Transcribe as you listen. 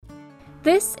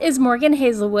This is Morgan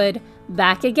Hazelwood,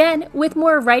 back again with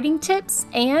more writing tips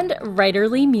and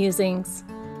writerly musings.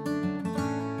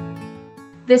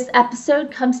 This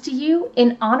episode comes to you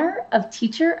in honor of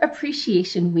Teacher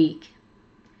Appreciation Week.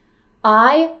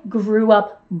 I grew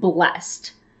up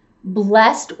blessed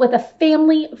with a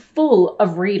family full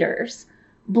of readers,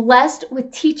 blessed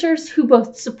with teachers who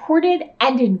both supported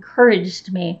and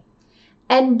encouraged me,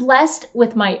 and blessed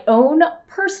with my own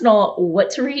personal what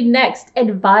to read next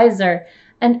advisor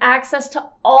and access to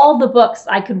all the books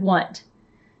I could want.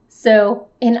 So,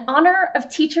 in honor of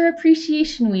Teacher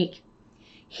Appreciation Week,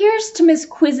 here's to Ms.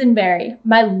 Quisenberry,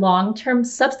 my long-term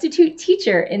substitute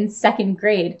teacher in second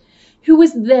grade, who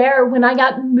was there when I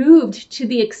got moved to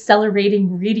the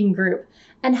Accelerating Reading Group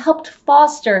and helped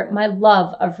foster my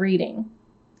love of reading.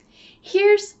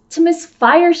 Here's to Ms.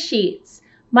 Firesheets,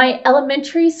 my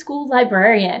elementary school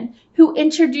librarian, who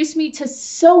introduced me to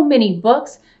so many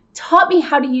books, taught me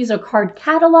how to use a card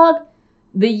catalog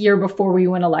the year before we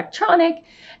went electronic,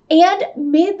 and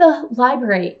made the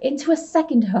library into a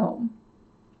second home.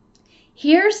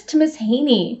 Here's to Ms.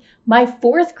 Haney, my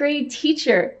fourth grade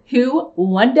teacher, who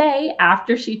one day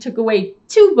after she took away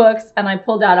 2 books and I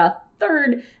pulled out a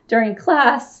third during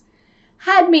class,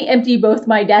 had me empty both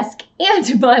my desk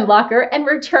and my locker and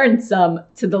return some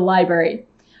to the library.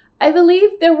 I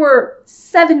believe there were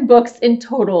 7 books in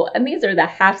total, and these are the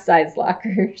half-size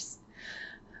lockers.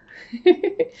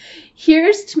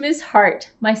 Here's to Ms. Hart,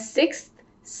 my 6th,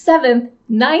 7th,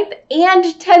 9th, and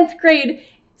 10th grade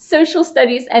social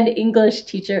studies and English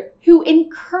teacher who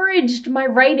encouraged my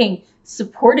writing,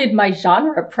 supported my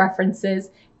genre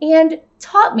preferences, and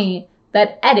taught me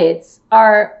that edits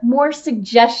are more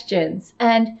suggestions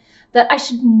and that I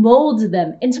should mold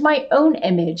them into my own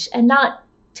image and not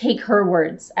take her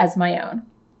words as my own.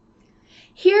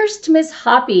 Here's to Ms.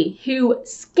 Hoppy, who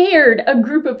scared a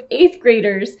group of 8th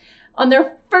graders on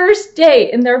their first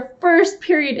day in their first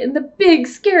period in the big,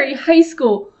 scary high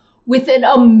school with an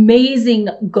amazing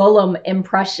Gollum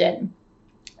impression,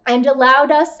 and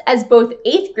allowed us as both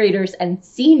 8th graders and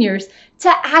seniors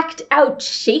to act out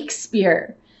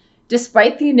Shakespeare.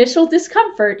 Despite the initial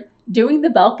discomfort, doing the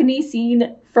balcony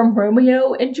scene from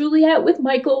Romeo and Juliet with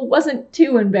Michael wasn't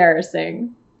too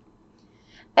embarrassing.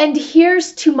 And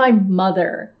here's to my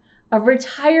mother, a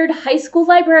retired high school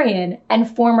librarian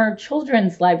and former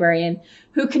children's librarian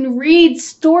who can read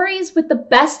stories with the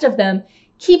best of them,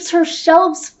 keeps her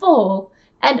shelves full,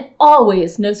 and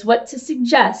always knows what to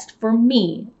suggest for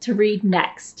me to read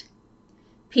next.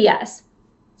 P.S.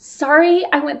 Sorry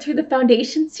I went through the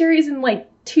Foundation series in like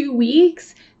 2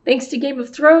 weeks. Thanks to Game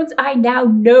of Thrones, I now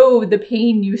know the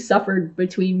pain you suffered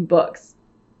between books.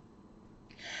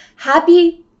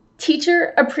 Happy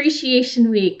Teacher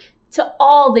Appreciation Week to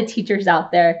all the teachers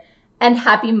out there, and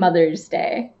happy Mother's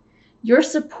Day. Your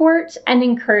support and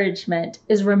encouragement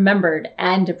is remembered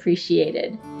and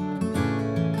appreciated.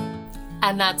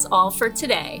 And that's all for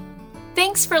today.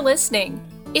 Thanks for listening.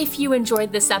 If you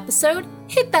enjoyed this episode,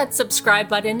 hit that subscribe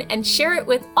button and share it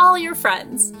with all your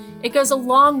friends. It goes a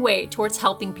long way towards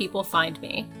helping people find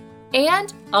me.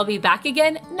 And I'll be back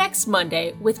again next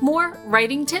Monday with more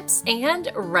writing tips and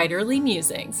writerly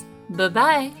musings.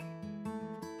 Bye-bye.